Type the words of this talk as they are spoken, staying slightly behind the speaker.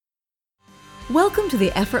Welcome to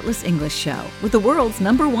the Effortless English Show with the world's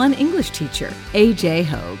 #1 English teacher, AJ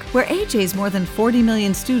Hogue, where AJ's more than 40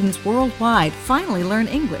 million students worldwide finally learn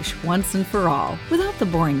English once and for all, without the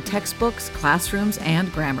boring textbooks, classrooms,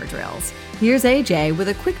 and grammar drills. Here's AJ with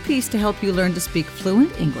a quick piece to help you learn to speak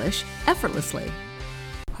fluent English effortlessly.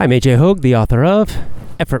 I'm AJ Hogue, the author of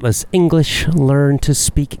Effortless English, Learn to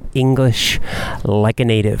Speak English Like a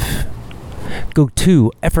Native. Go to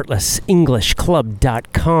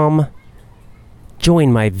effortlessenglishclub.com.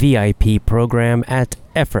 Join my VIP program at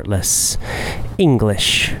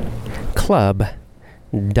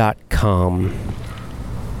effortlessenglishclub.com.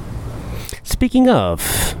 Speaking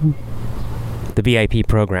of the VIP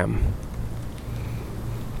program,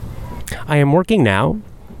 I am working now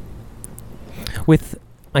with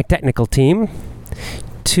my technical team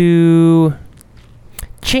to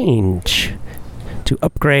change, to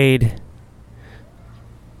upgrade,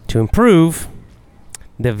 to improve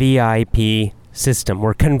the VIP system.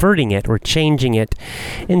 We're converting it, we're changing it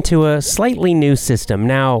into a slightly new system.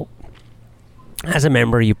 Now, as a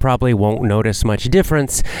member, you probably won't notice much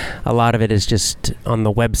difference. A lot of it is just on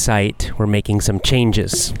the website. We're making some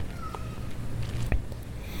changes.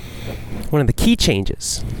 One of the key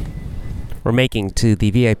changes we're making to the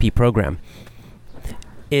VIP program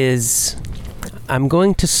is I'm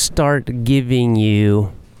going to start giving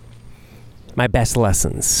you my best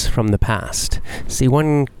lessons from the past. See,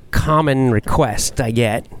 one common request I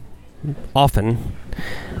get often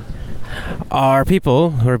are people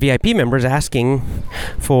who are VIP members asking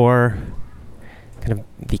for kind of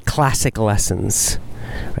the classic lessons,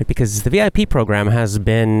 right? Because the VIP program has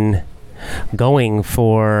been going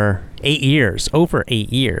for 8 years, over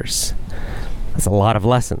 8 years. That's a lot of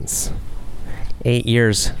lessons. 8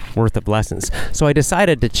 years worth of lessons. So I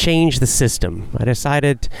decided to change the system. I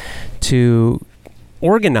decided to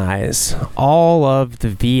organize all of the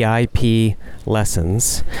VIP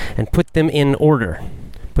lessons and put them in order.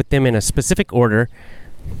 Put them in a specific order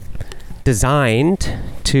designed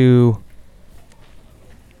to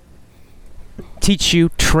teach you,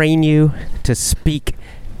 train you to speak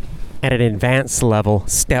at an advanced level,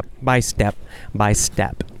 step by step by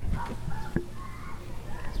step.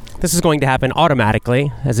 This is going to happen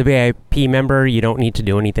automatically. As a VIP member, you don't need to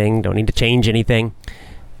do anything, don't need to change anything.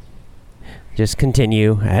 Just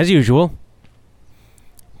continue, as usual,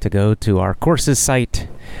 to go to our courses site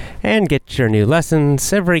and get your new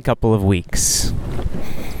lessons every couple of weeks.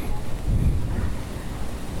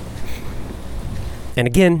 And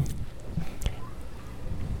again,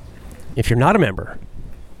 if you're not a member,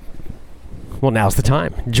 well, now's the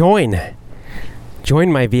time. Join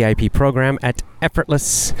my VIP program at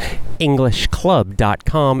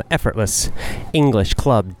effortlessenglishclub.com,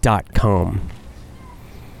 effortlessenglishclub.com.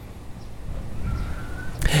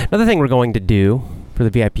 Another thing we're going to do for the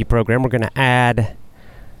VIP program, we're going to add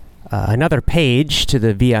another page to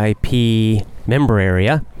the VIP member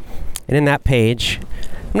area. And in that page,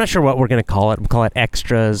 I'm not sure what we're going to call it. We'll call it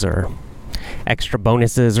extras or extra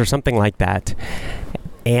bonuses or something like that.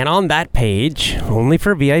 And on that page, only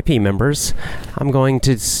for VIP members, I'm going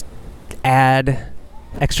to add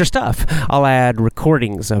extra stuff. I'll add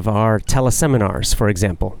recordings of our teleseminars, for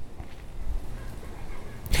example.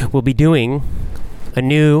 We'll be doing a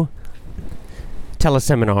new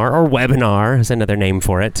teleseminar, or webinar is another name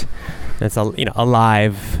for it. It's a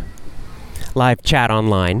live chat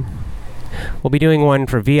online. We'll be doing one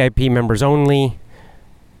for VIP members only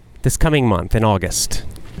this coming month in August.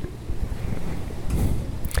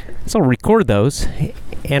 So I'll record those,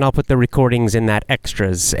 and I'll put the recordings in that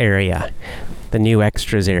extras area, the new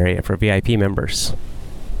extras area for VIP members.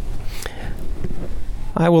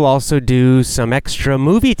 I will also do some extra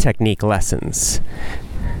movie technique lessons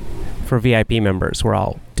for VIP members, where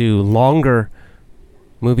I'll do longer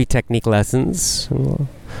movie technique lessons,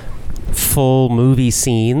 full movie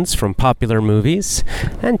scenes from popular movies,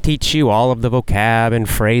 and teach you all of the vocab and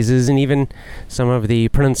phrases and even some of the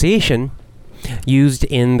pronunciation used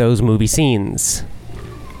in those movie scenes.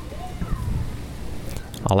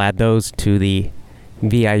 I'll add those to the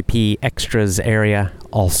VIP extras area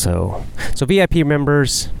also. So VIP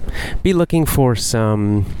members, be looking for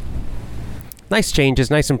some nice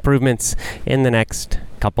changes, nice improvements in the next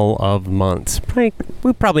couple of months.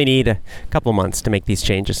 We probably need a couple months to make these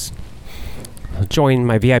changes. Join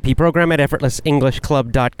my VIP program at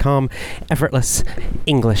effortlessenglishclub.com,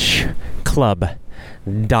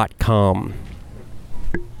 effortlessenglishclub.com.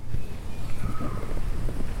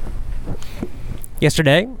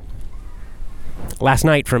 Last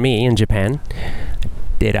night for me in Japan,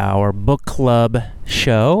 did our book club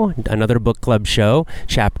show, another book club show,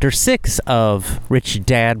 Chapter 6 of Rich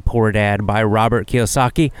Dad, Poor Dad by Robert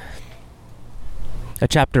Kiyosaki. a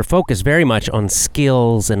chapter focused very much on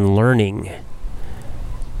skills and learning.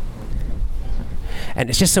 And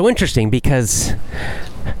it's just so interesting because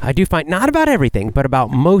I do find, not about everything, but about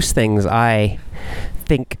most things, I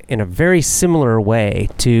think in a very similar way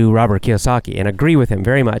to Robert Kiyosaki and agree with him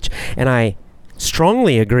very much. And I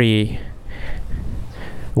strongly agree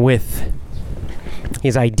with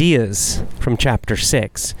his ideas from chapter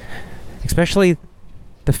 6, especially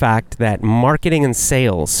the fact that marketing and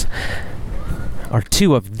sales are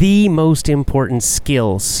two of the most important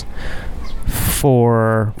skills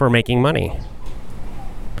for making money.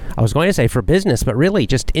 I was going to say for business, but really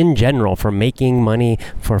just in general for making money,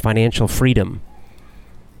 for financial freedom.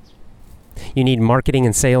 You need marketing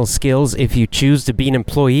and sales skills if you choose to be an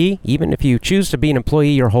employee. Even if you choose to be an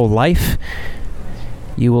employee your whole life,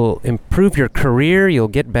 you will improve your career, you'll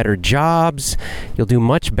get better jobs, you'll do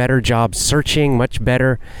much better job searching, much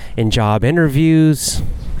better in job interviews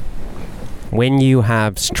when you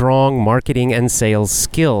have strong marketing and sales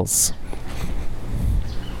skills.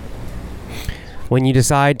 When you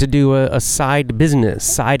decide to do a side business,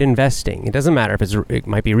 side investing, it doesn't matter if it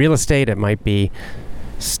might be real estate, it might be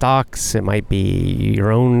stocks, it might be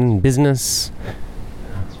your own business,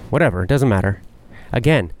 whatever, it doesn't matter.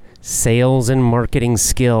 Again, sales and marketing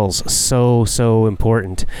skills, so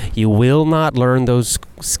important. You will not learn those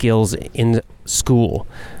skills in school.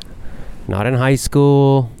 Not in high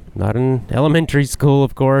school, not in elementary school,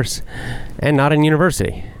 of course, and not in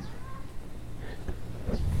university.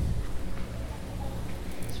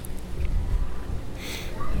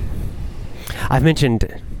 I've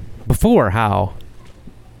mentioned before how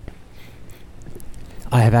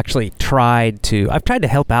I have actually tried to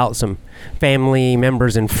help out some family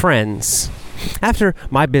members and friends. After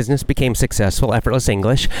my business became successful, Effortless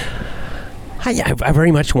English, I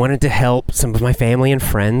very much wanted to help some of my family and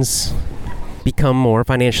friends become more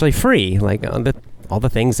financially free, like all the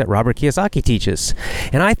things that Robert Kiyosaki teaches.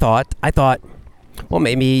 And I thought, well,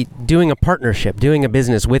 maybe doing a partnership, doing a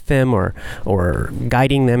business with them or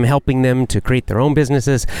guiding them, helping them to create their own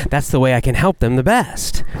businesses, that's the way I can help them the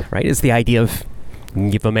best, right? It's the idea of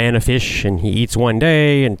give a man a fish and he eats one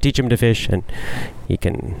day, and teach him to fish and he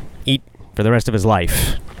can eat for the rest of his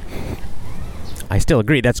life. I still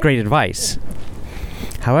agree, that's great advice.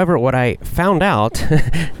 However, what I found out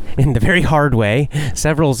in the very hard way,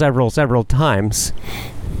 several times,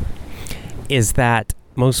 is that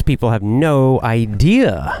most people have no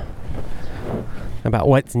idea about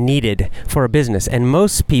what's needed for a business. And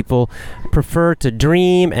most people prefer to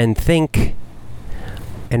dream and think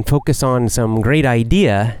and focus on some great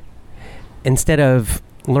idea instead of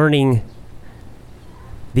learning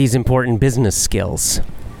these important business skills.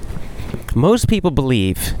 Most people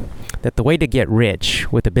believe that the way to get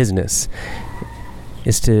rich with a business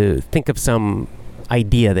is to think of some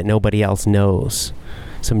idea that nobody else knows,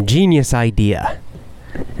 some genius idea,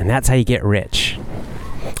 and that's how you get rich.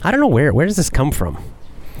 I don't know where does this come from?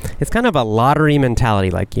 It's kind of a lottery mentality,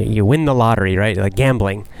 like you win the lottery, right? Like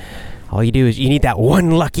gambling. All you do is you need that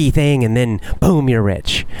one lucky thing and then boom, you're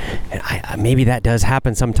rich. And maybe that does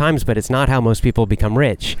happen sometimes, but it's not how most people become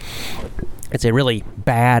rich. It's a really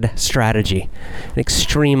bad strategy, an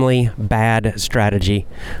extremely bad strategy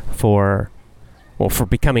for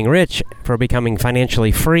becoming rich, for becoming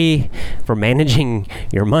financially free, for managing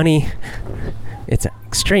your money. It's an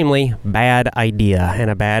extremely bad idea and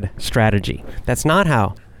a bad strategy. That's not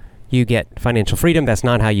how you get financial freedom. That's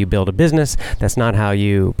not how you build a business. That's not how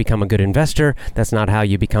you become a good investor. That's not how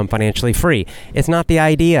you become financially free. It's not the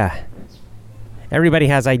idea. Everybody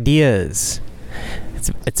has ideas.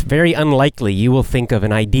 It's very unlikely you will think of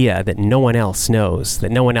an idea that no one else knows,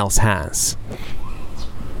 that no one else has.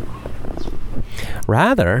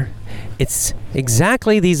 Rather, it's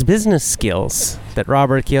exactly these business skills that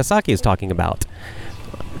Robert Kiyosaki is talking about.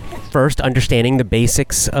 First, understanding the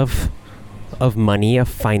basics of money, of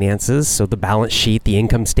finances, so the balance sheet, the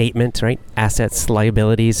income statement, right? Assets,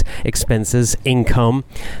 liabilities, expenses, income.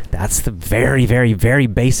 That's the very, very, very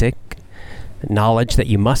basic knowledge that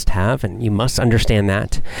you must have, and you must understand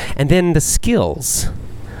that. And then the skills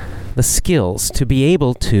to be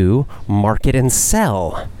able to market and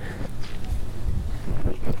sell.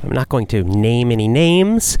 I'm not going to name any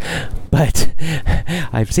names, but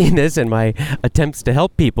I've seen this in my attempts to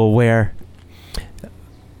help people where,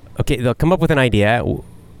 okay, they'll come up with an idea.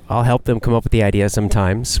 I'll help them come up with the idea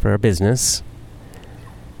sometimes for a business.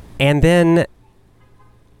 And then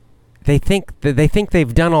they think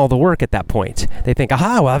they've done all the work at that point. They think,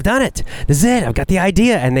 aha, well, I've done it. This is it. I've got the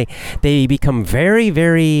idea. And they become very,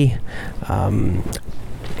 very,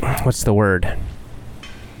 what's the word?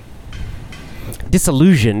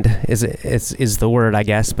 disillusioned is the word, I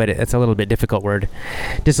guess, but it's a little bit difficult word.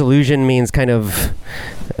 Disillusion means kind of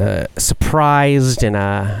surprised in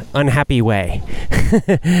a unhappy way.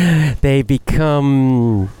 They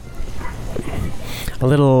become a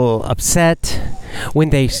little upset when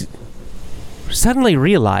they suddenly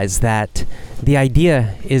realize that the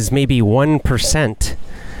idea is maybe 1%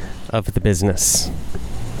 of the business.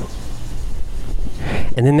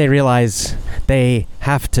 And then they realize they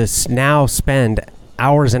have to now spend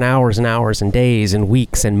hours and hours and hours and days and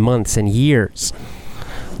weeks and months and years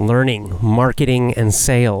learning marketing and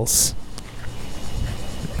sales.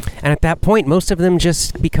 And at that point, most of them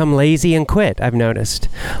just become lazy and quit, I've noticed.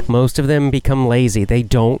 Most of them become lazy. They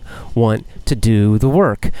don't want to do the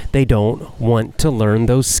work. They don't want to learn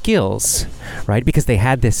those skills, right? Because they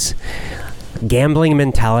had this gambling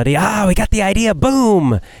mentality. We got the idea,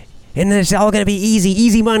 boom! And it's all going to be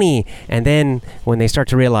easy money. And then when they start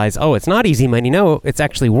to realize, it's not easy money. No, it's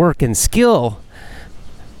actually work and skill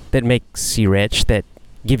that makes you rich, that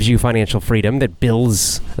gives you financial freedom, that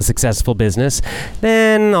builds a successful business,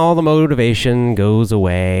 then all the motivation goes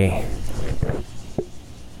away.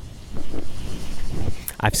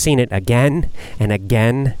 I've seen it again and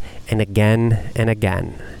again and again and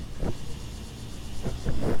again.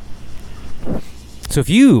 So if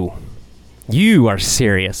you are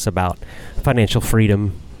serious about financial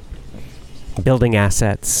freedom, building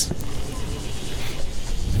assets,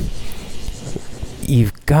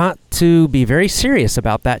 you've got to be very serious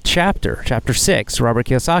about that chapter 6, Robert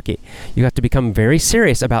Kiyosaki. You have to become very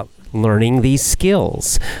serious about learning these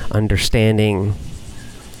skills, understanding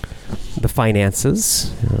the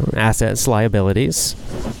finances, assets, liabilities,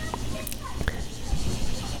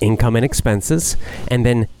 income and expenses, and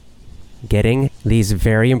then getting these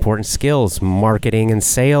very important skills, marketing and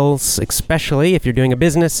sales, especially if you're doing a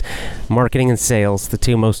business, marketing and sales, the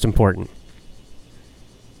two most important.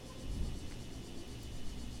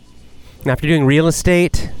 Now, if you're doing real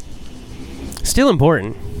estate, still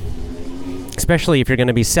important, especially if you're going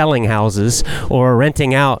to be selling houses or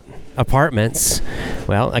renting out apartments.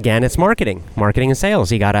 Well, again, it's marketing and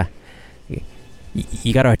sales. You gotta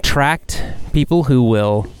attract people who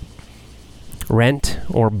will rent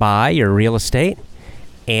or buy your real estate,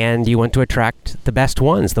 and you want to attract the best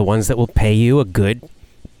ones, the ones that will pay you a good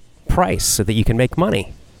price so that you can make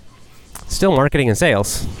money. Still marketing and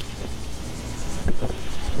sales.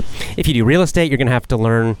 If you do real estate, you're going to have to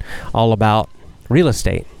learn all about real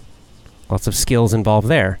estate. Lots of skills involved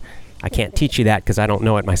there. I can't teach you that because I don't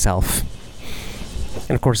know it myself.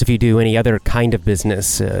 And of course, if you do any other kind of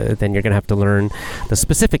business, then you're going to have to learn the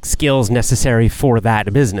specific skills necessary for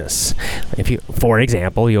that business. If you, for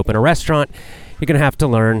example, you open a restaurant, you're going to have to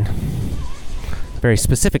learn very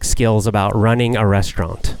specific skills about running a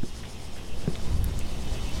restaurant.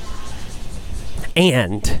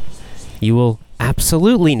 And you will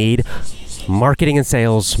absolutely need marketing and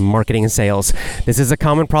sales. This is a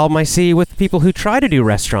common problem I see with people who try to do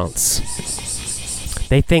restaurants.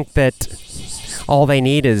 They think that all they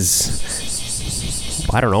need is,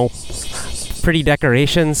 pretty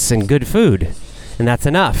decorations and good food, and that's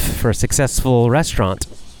enough for a successful restaurant.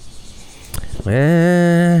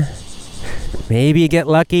 Maybe you get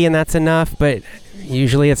lucky and that's enough, but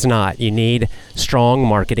usually it's not. You need strong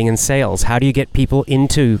marketing and sales. How do you get people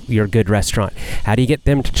into your good restaurant? How do you get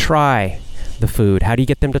them to try the food? How do you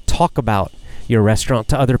get them to talk about your restaurant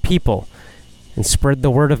to other people and spread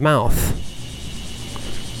the word of mouth?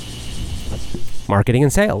 Marketing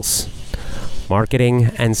and sales.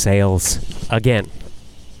 Marketing and sales again.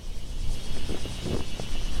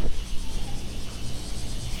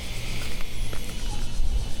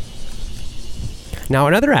 Now,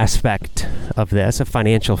 another aspect of this, of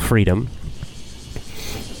financial freedom,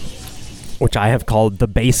 which I have called the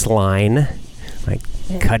baseline, like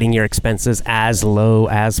cutting your expenses as low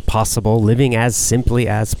as possible, living as simply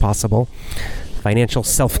as possible, financial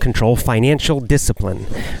self-control, financial discipline,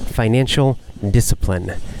 financial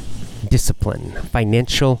discipline.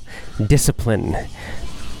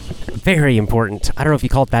 Very important. I don't know if you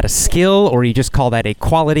call that a skill or you just call that a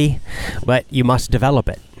quality, but you must develop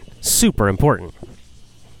it. Super important.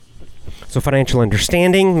 So financial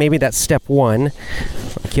understanding, maybe that's step 1.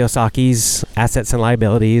 Kiyosaki's assets and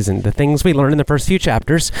liabilities and the things we learned in the first few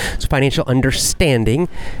chapters. So financial understanding.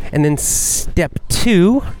 And then step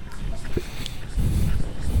 2,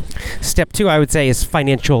 I would say, is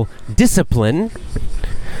financial discipline.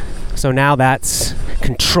 So now that's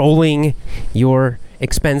controlling your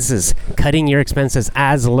expenses, cutting your expenses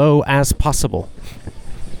as low as possible.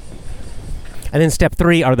 And then step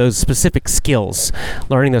 3 are those specific skills,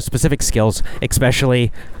 learning those specific skills, especially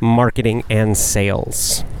marketing and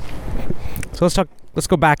sales. So let's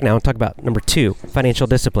go back now and talk about number 2, financial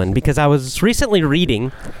discipline, because I was recently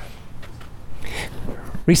reading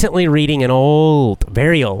an old,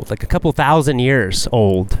 very old, like a couple thousand years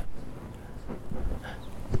old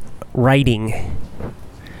writing,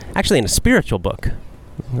 actually in a spiritual book,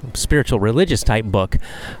 spiritual religious type book.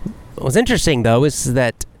 What was interesting though is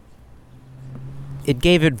that it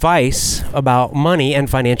gave advice about money and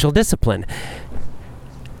financial discipline.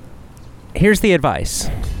 Here's the advice.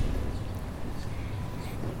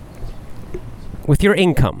 With your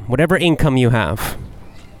income, whatever income you have,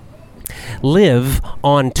 live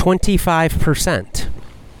on 25%.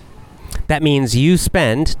 That means you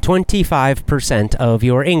spend 25% of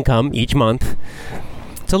your income each month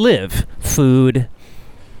to live. Food,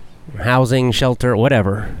 housing, shelter,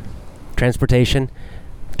 whatever. Transportation,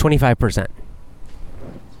 25%.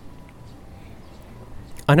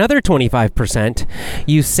 Another 25%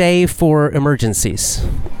 you save for emergencies.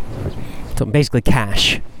 So basically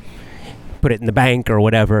cash. Put it in the bank or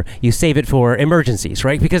whatever. You save it for emergencies,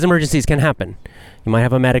 right? Because emergencies can happen. You might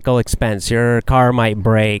have a medical expense. Your car might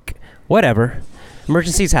break. Whatever.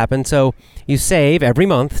 Emergencies happen. So you save every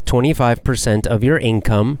month 25% of your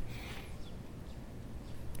income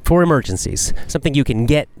for emergencies. Something you can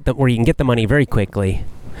get, where you can get the money very quickly.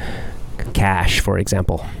 Cash, for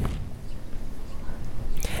example.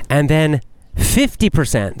 And then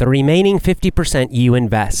 50%, the remaining 50% you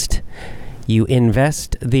invest. You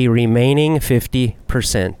invest the remaining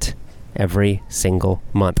 50% every single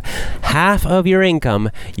month. Half of your income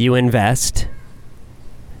you invest,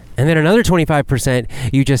 and then another 25%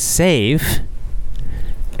 you just save,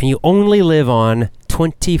 and you only live on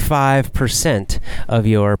 25% of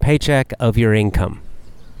your paycheck, of your income.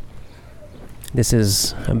 This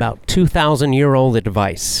is about 2,000-year-old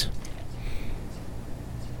advice.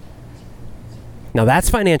 Now that's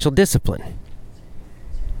financial discipline.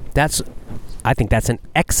 I think that's an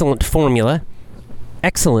excellent formula.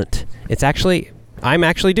 Excellent. I'm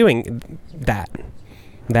actually doing that.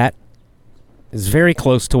 That is very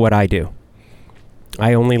close to what I do.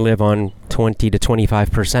 I only live on 20 to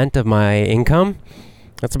 25% of my income.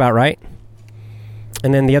 That's about right.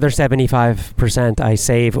 And then the other 75% I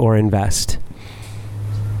save or invest.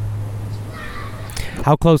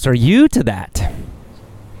 How close are you to that?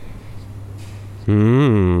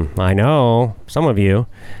 I know. Some of you,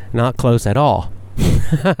 not close at all.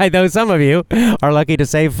 I know some of you are lucky to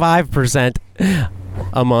save 5%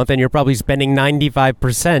 a month, and you're probably spending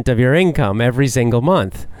 95% of your income every single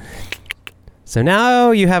month. So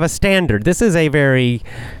now you have a standard. This is a very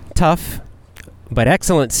tough but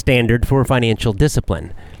excellent standard for financial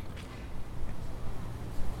discipline.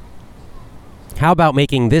 How about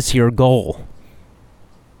making this your goal?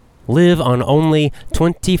 Live on only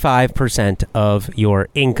 25% of your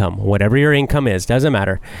income. Whatever your income is, doesn't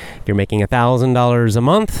matter. If you're making $1,000 a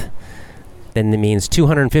month, then it means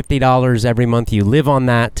 $250 every month you live on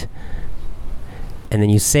that. And then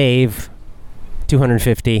you save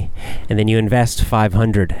 $250, and then you invest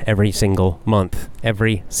 $500 every single month.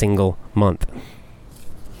 Every single month.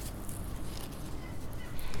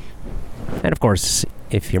 And of course,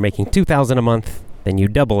 if you're making $2,000 a month, then you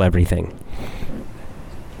double everything.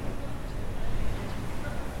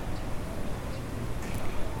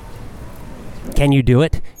 Can you do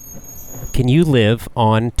it? Can you live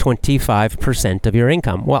on 25% of your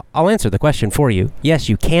income? Well, I'll answer the question for you. Yes,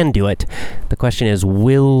 you can do it. The question is,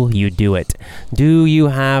 will you do it? Do you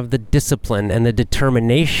have the discipline and the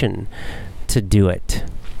determination to do it?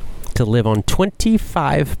 To live on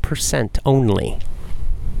 25% only.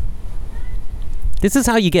 This is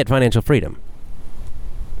how you get financial freedom.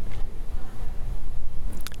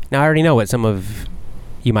 Now, I already know what some of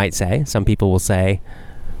you might say. Some people will say,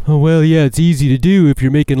 oh, well, yeah, it's easy to do if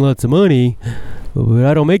you're making lots of money, but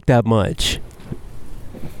I don't make that much.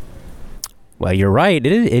 Well, you're right.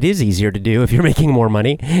 It is easier to do if you're making more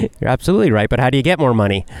money. You're absolutely right. But how do you get more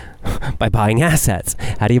money? By buying assets.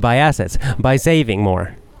 How do you buy assets? By saving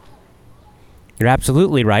more. You're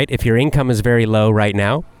absolutely right. If your income is very low right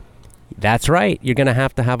now, that's right. You're going to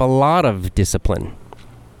have a lot of discipline.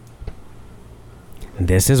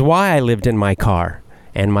 This is why I lived in my car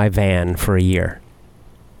and my van for a year.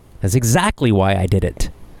 That's exactly why I did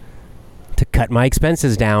it. To cut my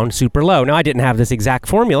expenses down super low. Now, I didn't have this exact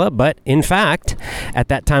formula, but in fact, at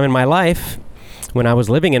that time in my life, when I was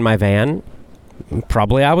living in my van,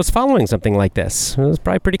 probably I was following something like this. It was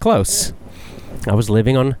probably pretty close. I was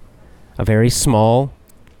living on a very small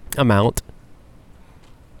amount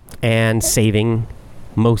and saving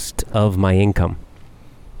most of my income.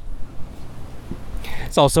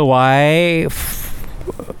 It's also why,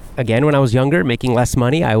 again, when I was younger, making less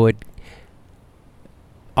money, I would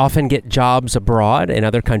often get jobs abroad in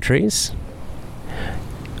other countries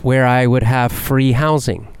where I would have free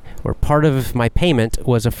housing, where part of my payment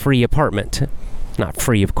was a free apartment. Not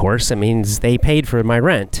free, of course. It means they paid for my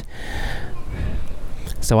rent.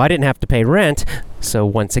 So I didn't have to pay rent. So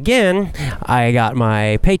once again, I got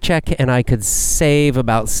my paycheck and I could save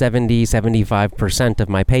about 75% of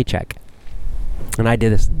my paycheck. And I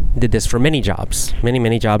did this for many jobs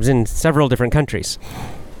in several different countries.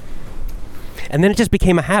 And then it just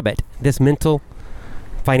became a habit. This mental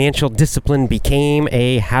financial discipline became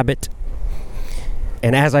a habit.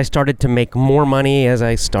 And as I started to make more money, as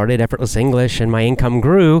I started Effortless English and my income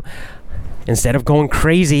grew, instead of going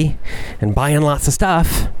crazy and buying lots of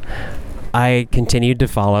stuff, I continued to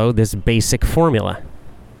follow this basic formula.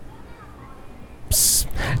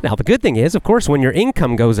 Now, the good thing is, of course, when your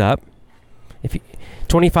income goes up, if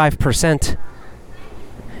 25%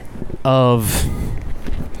 of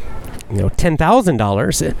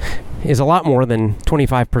 $10,000 is a lot more than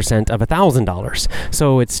 25% of $1,000.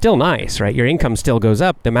 So it's still nice, right? Your income still goes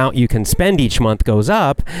up. The amount you can spend each month goes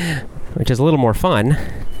up, which is a little more fun.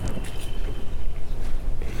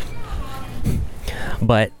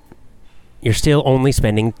 But you're still only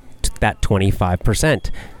spending that 25%.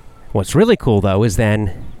 What's really cool, though, is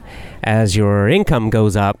then as your income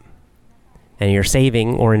goes up and you're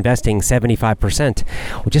saving or investing 75%,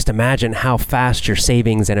 well, just imagine how fast your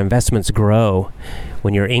savings and investments grow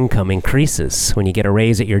when your income increases, when you get a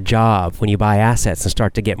raise at your job, when you buy assets and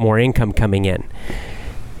start to get more income coming in.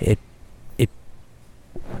 It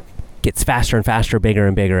gets faster and faster, bigger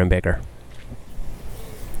and bigger and bigger.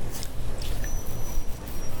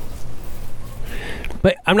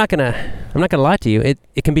 But I'm not gonna lie to you.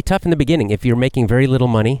 It can be tough in the beginning. If you're making very little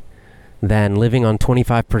money, then living on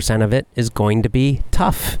 25% of it is going to be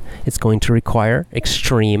tough. It's going to require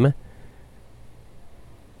extreme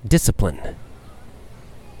discipline.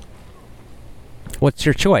 What's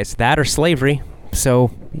your choice? That or slavery?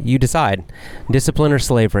 So you decide. Discipline or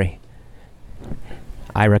slavery?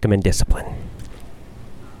 I recommend discipline.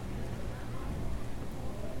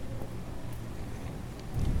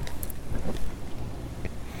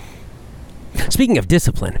 Speaking of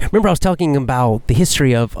discipline, remember I was talking about the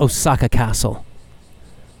history of Osaka Castle.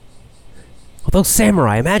 Well, those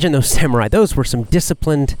samurai, imagine those samurai. Those were some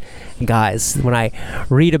disciplined guys. When I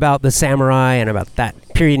read about the samurai and about that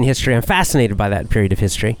period in history, I'm fascinated by that period of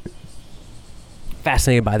history.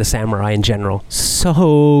 Fascinated by the samurai in general.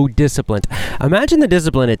 So disciplined. Imagine the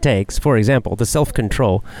discipline it takes, for example, the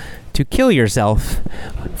self-control, to kill yourself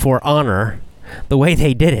for honor the way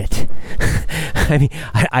they did it. I mean,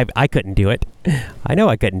 I couldn't do it. I know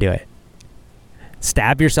I couldn't do it.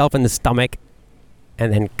 Stab yourself in the stomach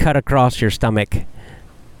and then cut across your stomach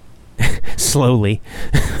slowly.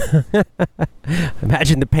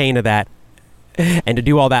 Imagine the pain of that. And to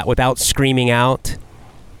do all that without screaming out.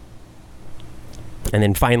 And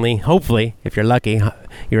then finally, hopefully, if you're lucky,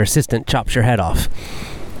 your assistant chops your head off.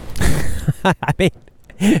 I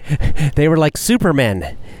mean, they were like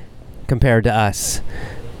supermen compared to us.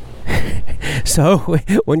 So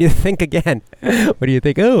when you think again, what do you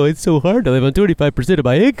think? Oh, it's so hard to live on 25% of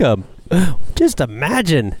my income. Just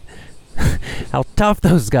imagine how tough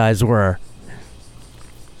those guys were.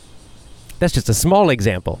 That's just a small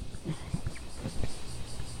example.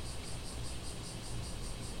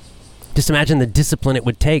 Just imagine the discipline it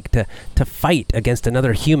would take to fight against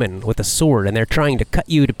another human with a sword, and they're trying to cut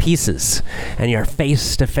you to pieces, and you're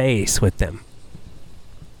face to face with them.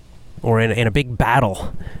 Or in a big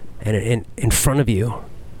battle, and in front of you,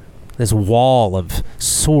 this wall of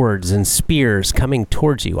swords and spears coming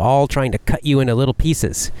towards you, all trying to cut you into little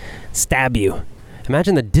pieces, stab you.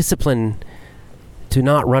 Imagine the discipline to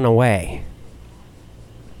not run away.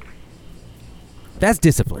 That's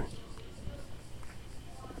discipline.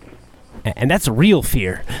 And that's real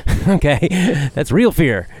fear, okay? That's real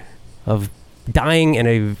fear of dying in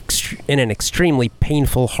an extremely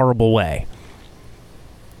painful, horrible way.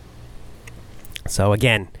 So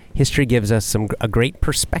again, history gives us a great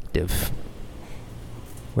perspective.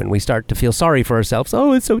 When we start to feel sorry for ourselves,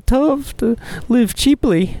 oh, it's so tough to live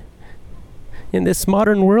cheaply in this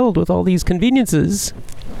modern world with all these conveniences.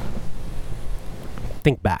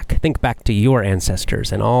 Think back to your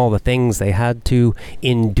ancestors and all the things they had to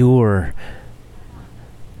endure.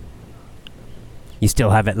 You still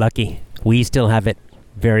have it lucky. We still have it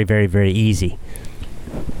very, very, very easy.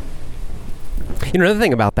 You know, another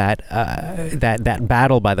thing about that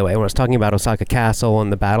battle, by the way, when I was talking about Osaka Castle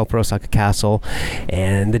and the battle for Osaka Castle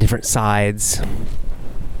and the different sides,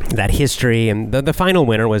 that history, and the final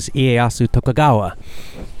winner was Ieyasu Tokugawa,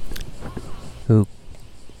 who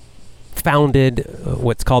founded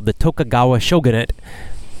what's called the Tokugawa shogunate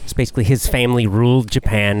So basically his family ruled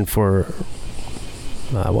Japan for,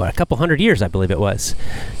 a couple hundred years, I believe it was.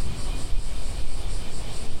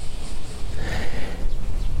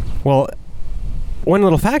 Well, one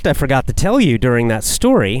little fact I forgot to tell you during that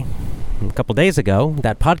story, a couple days ago,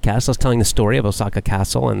 that podcast, I was telling the story of Osaka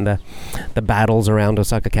Castle and the battles around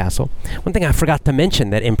Osaka Castle. One thing I forgot to mention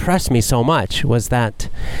that impressed me so much was that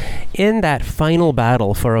in that final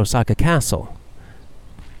battle for Osaka Castle,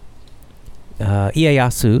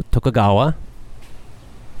 Ieyasu Tokugawa,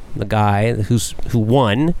 the guy who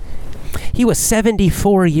won, he was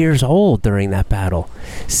 74 years old during that battle.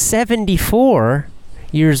 74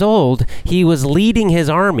 years old, he was leading his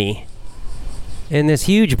army in this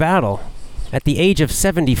huge battle at the age of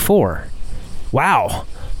 74. Wow.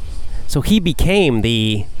 So he became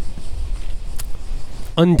the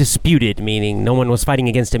undisputed, meaning no one was fighting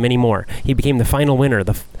against him anymore. He became the final winner,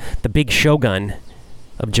 the big shogun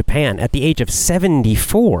of Japan at the age of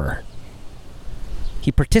 74.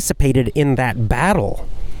 He participated in that battle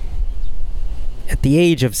at the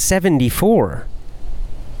age of 74.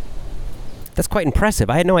 That's quite impressive.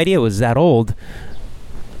 I had no idea it was that old.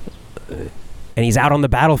 And he's out on the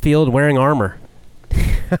battlefield wearing armor.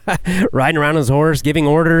 Riding around his horse, giving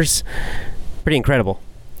orders. Pretty incredible.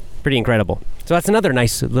 Pretty incredible. So that's another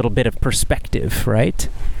nice little bit of perspective, right?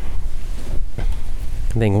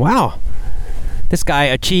 I'm thinking, wow. This guy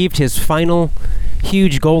achieved his final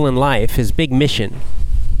huge goal in life, his big mission.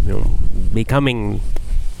 Becoming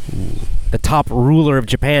the top ruler of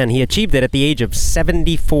Japan. He achieved it at the age of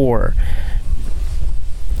 74.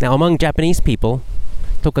 Now, among Japanese people,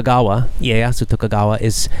 Tokugawa, Ieyasu Tokugawa,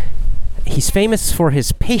 he's famous for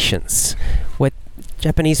his patience. What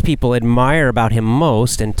Japanese people admire about him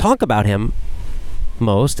most and talk about him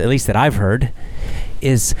most, at least that I've heard,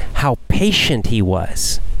 is how patient he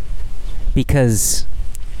was. Because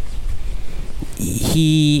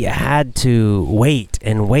he had to wait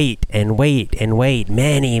and wait and wait and wait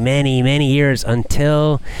many, many, many years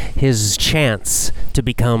until his chance to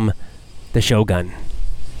become the shogun.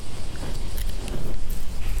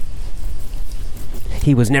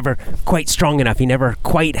 He was never quite strong enough. He never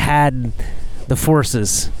quite had the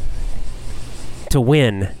forces to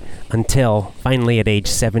win until finally at age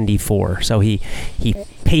 74. So he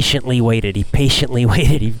patiently waited. He patiently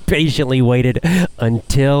waited. He patiently waited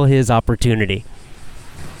until his opportunity.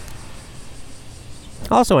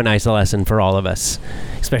 Also a nice lesson for all of us,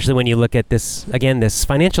 especially when you look at this, again, this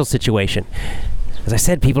financial situation. As I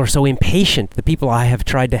said, people are so impatient. The people I have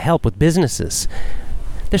tried to help with businesses,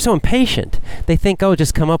 they're so impatient. They think, oh,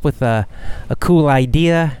 just come up with a cool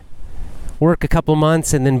idea, work a couple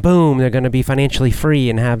months, and then boom, they're going to be financially free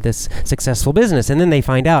and have this successful business. And then they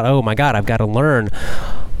find out, oh my God, I've got to learn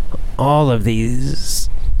all of these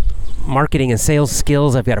marketing and sales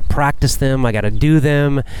skills. I've got to practice them. I got to do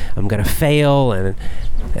them. I'm going to fail, and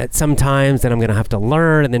sometimes then I'm going to have to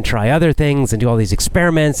learn and then try other things and do all these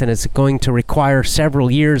experiments. And it's going to require several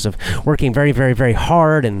years of working very, very, very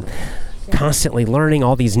hard and constantly learning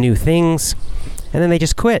all these new things, and then they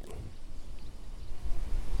just quit.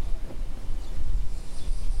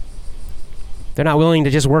 They're not willing to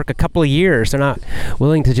just work a couple of years. They're not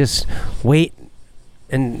willing to just wait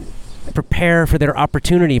and prepare for their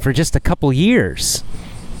opportunity for just a couple years.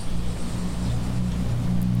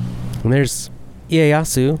 And there's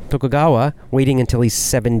Ieyasu Tokugawa waiting until he's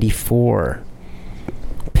 74,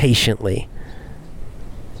 patiently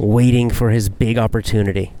waiting for his big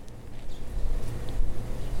opportunity.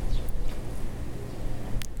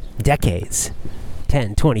 Decades,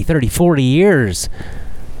 10, 20, 30, 40 years,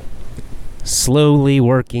 slowly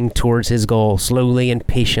working towards his goal, slowly and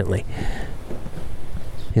patiently.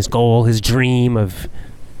 His goal, his dream of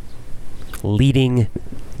leading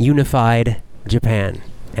unified Japan.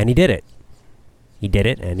 And he did it. He did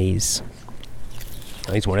it, and he's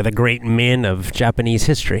one of the great men of Japanese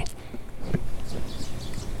history.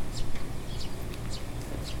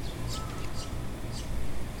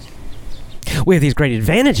 We have these great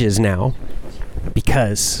advantages now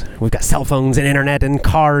because we've got cell phones and internet and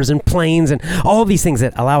cars and planes and all these things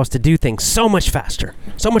that allow us to do things so much faster,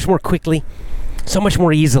 so much more quickly, so much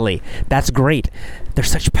more easily. That's great. They're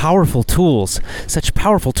such powerful tools, such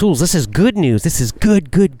powerful tools. This is good news. This is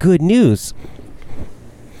good news.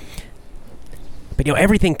 But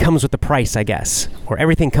everything comes with a price, I guess, or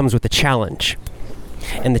everything comes with a challenge.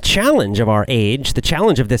 And the challenge of our age, the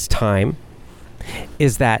challenge of this time,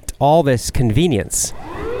 is that all this convenience.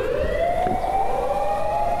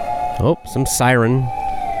 Oh, some siren.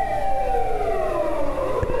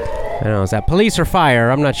 I don't know, is that police or fire?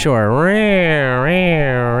 I'm not sure.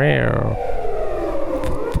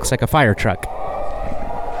 Looks like a fire truck.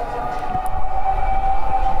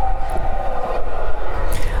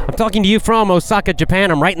 I'm talking to you from Osaka,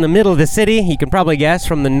 Japan. I'm right in the middle of the city. You can probably guess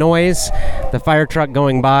from the noise, the fire truck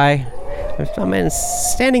going by. I'm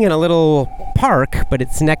standing in a little park, but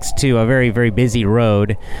it's next to a very, very busy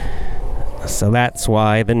road. So that's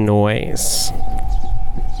why the noise.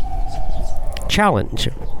 Challenge.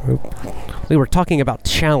 We were talking about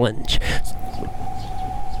challenge.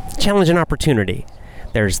 Challenge and opportunity.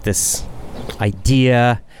 There's this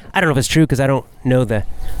idea. I don't know if it's true because I don't know the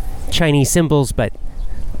Chinese symbols, but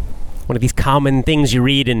one of these common things you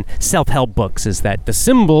read in self-help books is that the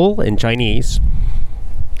symbol in Chinese,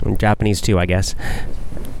 in Japanese too, I guess,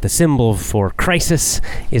 the symbol for crisis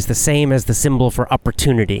is the same as the symbol for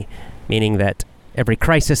opportunity, meaning that every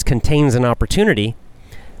crisis contains an opportunity,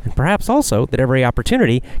 and perhaps also that every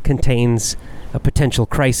opportunity contains a potential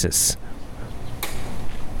crisis,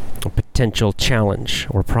 a potential challenge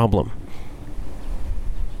or problem.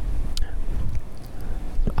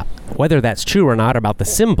 Whether that's true or not about the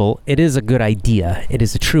symbol, it is a good idea. It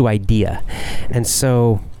is a true idea. And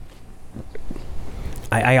so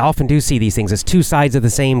I often do see these things as two sides of the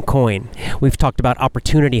same coin. We've talked about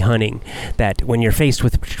opportunity hunting, that when you're faced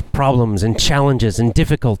with problems and challenges and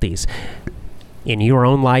difficulties in your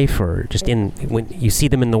own life or just when you see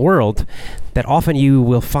them in the world, that often you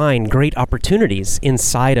will find great opportunities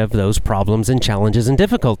inside of those problems and challenges and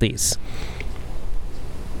difficulties.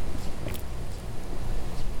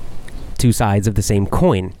 Two sides of the same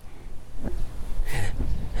coin.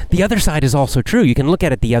 The other side is also true. You can look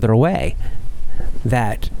at it the other way,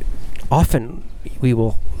 that often we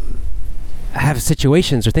will have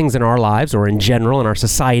situations or things in our lives or in general in our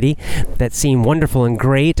society that seem wonderful and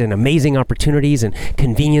great and amazing opportunities and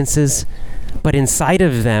conveniences, but inside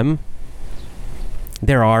of them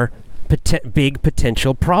there are big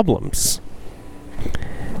potential problems.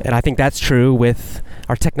 And I think that's true with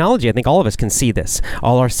our technology. I think all of us can see this.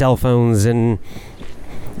 All our cell phones and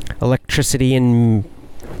electricity and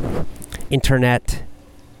internet.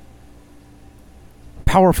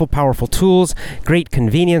 Powerful, powerful tools, great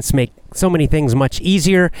convenience, make so many things much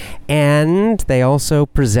easier, and they also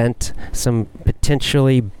present some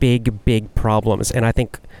potentially big problems. And I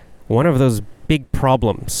think one of those big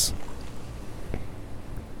problems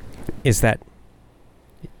is that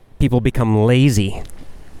people become lazy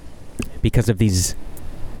because of these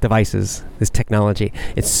devices, this technology.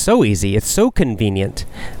 It's so easy, it's so convenient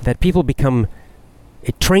that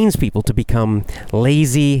it trains people to become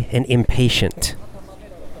lazy and impatient.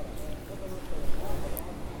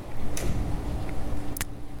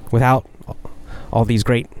 Without all these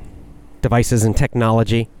great devices and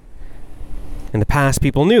technology, in the past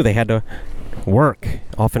people knew they had to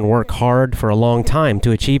often work hard for a long time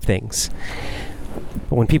to achieve things.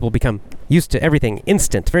 But when people become used to everything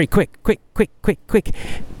instant, very quick,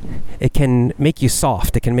 it can make you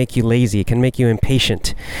soft, it can make you lazy, it can make you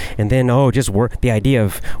impatient. And then, the idea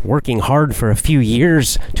of working hard for a few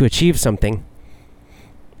years to achieve something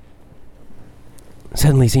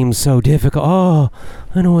suddenly seems so difficult.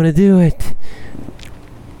 I don't want to do it.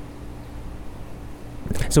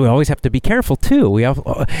 So we always have to be careful too. We have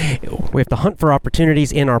to hunt for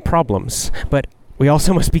opportunities in our problems, but we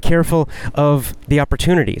also must be careful of the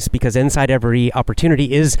opportunities, because inside every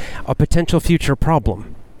opportunity is a potential future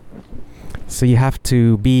problem. So you have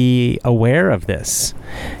to be aware of this.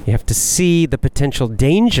 You have to see the potential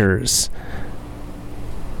dangers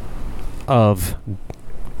of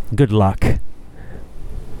good luck,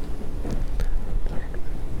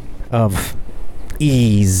 of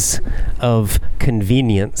ease, of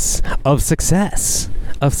convenience, of success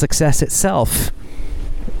itself.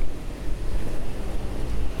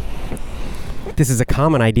 This is a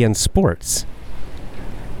common idea in sports.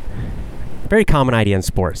 Very common idea in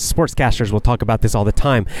sports. Sportscasters will talk about this all the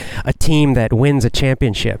time. A team that wins a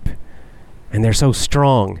championship, and they're so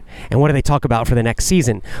strong. And what do they talk about for the next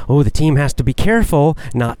season? The team has to be careful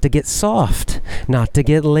not to get soft, not to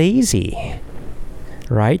get lazy.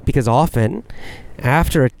 Right? Because often,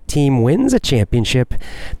 after a team wins a championship,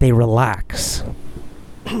 they relax.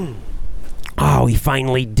 We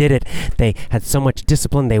finally did it. They had so much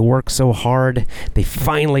discipline. They worked so hard. They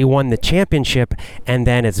finally won the championship. And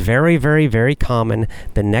then it's very, very, very common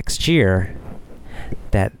the next year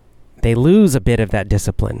that they lose a bit of that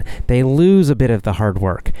discipline. They lose a bit of the hard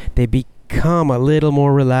work. They become a little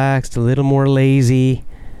more relaxed, a little more lazy.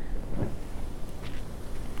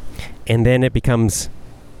 And then it becomes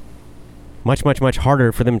much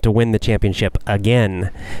harder for them to win the championship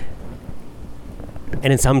again.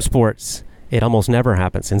 And in some sports, it almost never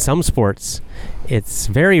happens. In some sports, it's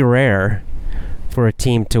very rare for a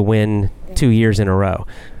team to win 2 years in a row.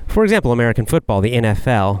 For example, American football, the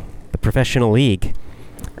NFL, the professional league.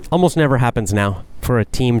 Almost never happens now for a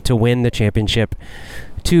team to win the championship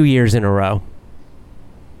 2 years in a row.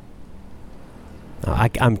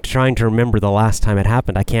 I'm trying to remember the last time it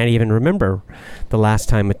happened. I can't even remember the last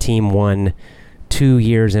time a team won 2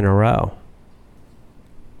 years in a row.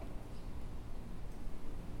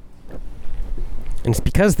 And it's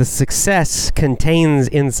because the success contains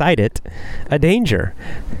inside it a danger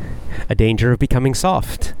of becoming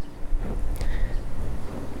soft.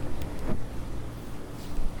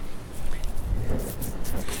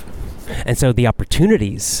 And so the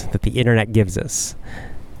opportunities that the internet gives us,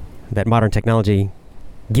 that modern technology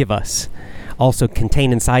give us, also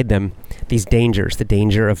contain inside them these dangers. The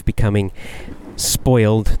danger of becoming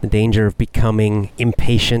spoiled, the danger of becoming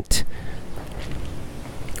impatient,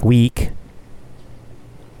 weak.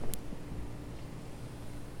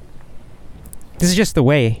 This is just the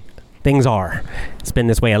way things are. It's been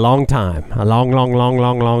this way a long time. A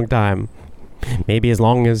long time. Maybe as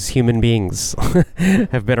long as human beings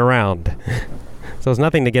have been around. So it's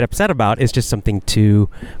nothing to get upset about. It's just something to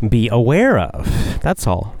be aware of. That's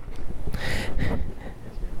all.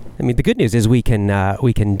 I mean, the good news is we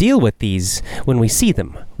can deal with these when we see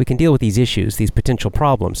them. We can deal with these issues, these potential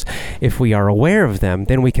problems. If we are aware of them,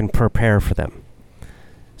 then we can prepare for them.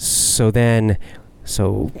 So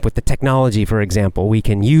with the technology, for example, we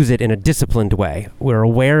can use it in a disciplined way. We're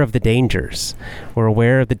aware of the dangers. We're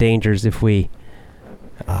aware of the dangers if we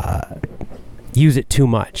use it too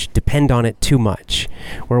much, depend on it too much.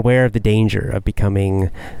 We're aware of the danger of becoming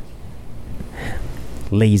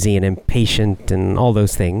lazy and impatient and all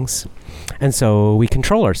those things. And so we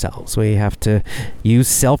control ourselves. We have to use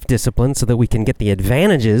self-discipline so that we can get the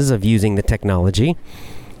advantages of using the technology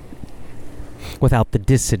without the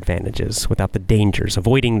disadvantages, without the dangers,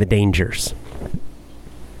 avoiding the dangers.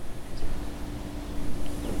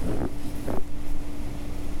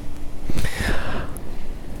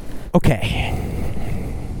 Okay.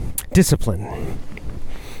 Discipline.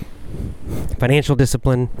 Financial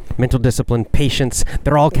discipline, mental discipline, patience,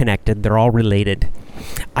 they're all connected, they're all related.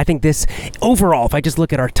 I think this, overall, if I just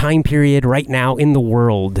look at our time period right now in the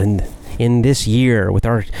world and in this year with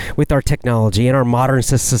our technology and our modern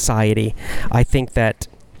society, I think that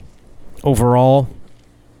overall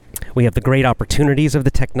we have the great opportunities of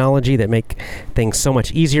the technology that make things so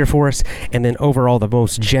much easier for us. And then overall, the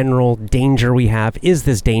most general danger we have is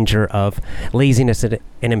this danger of laziness and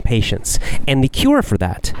impatience. And the cure for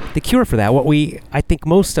that, what I think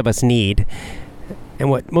most of us need and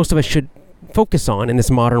what most of us should focus on in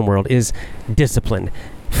this modern world is discipline.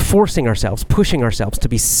 Forcing ourselves, pushing ourselves to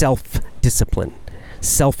be self-disciplined.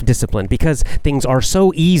 Because things are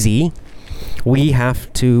so easy, we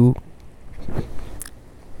have to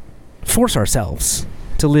force ourselves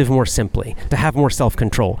to live more simply, to have more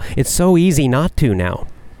self-control. It's so easy not to now.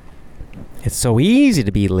 It's so easy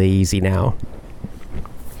to be lazy now.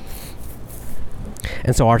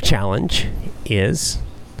 And so our challenge is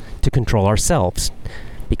to control ourselves,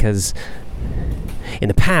 because in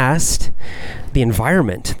the past, the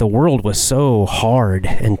environment, the world was so hard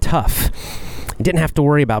and tough. You didn't have to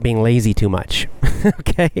worry about being lazy too much.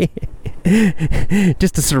 Okay?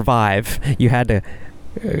 Just to survive, you had to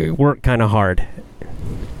work kind of hard.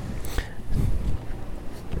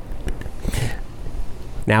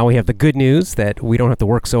 Now we have the good news that we don't have to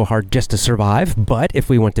work so hard just to survive, but if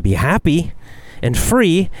we want to be happy and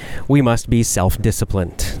free, we must be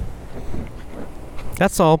self-disciplined.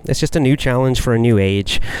 That's all. It's just a new challenge for a new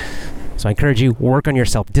age. So I encourage you, work on your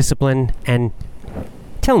self-discipline and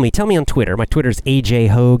tell me on Twitter. My Twitter's AJ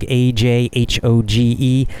Hoge,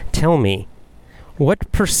 AJHOGE. Tell me,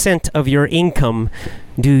 what percent of your income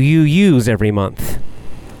do you use every month?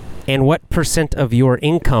 And what percent of your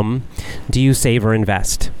income do you save or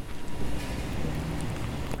invest?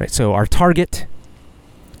 Right, so our target,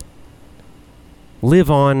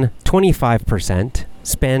 live on 25%,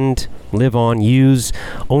 spend, live on, use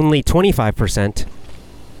only 25%,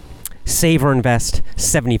 save or invest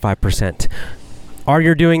 75%. Are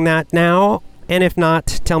you doing that now? And if not,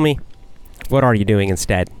 tell me, what are you doing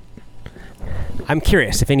instead? I'm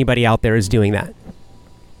curious if anybody out there is doing that.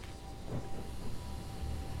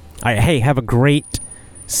 All right, hey, have a great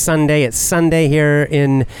Sunday. It's Sunday here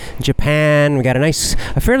in Japan. We got a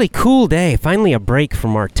fairly cool day. Finally a break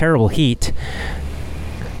from our terrible heat.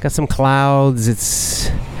 Got some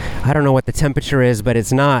clouds. I don't know what the temperature is, but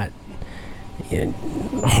it's not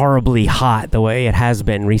horribly hot the way it has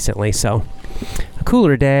been recently. So a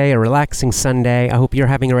cooler day, a relaxing Sunday. I hope you're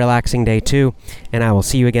having a relaxing day too, and I will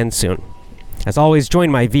see you again soon. As always,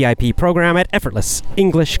 join my VIP program at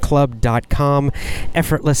effortlessenglishclub.com,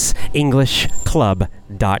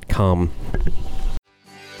 effortlessenglishclub.com.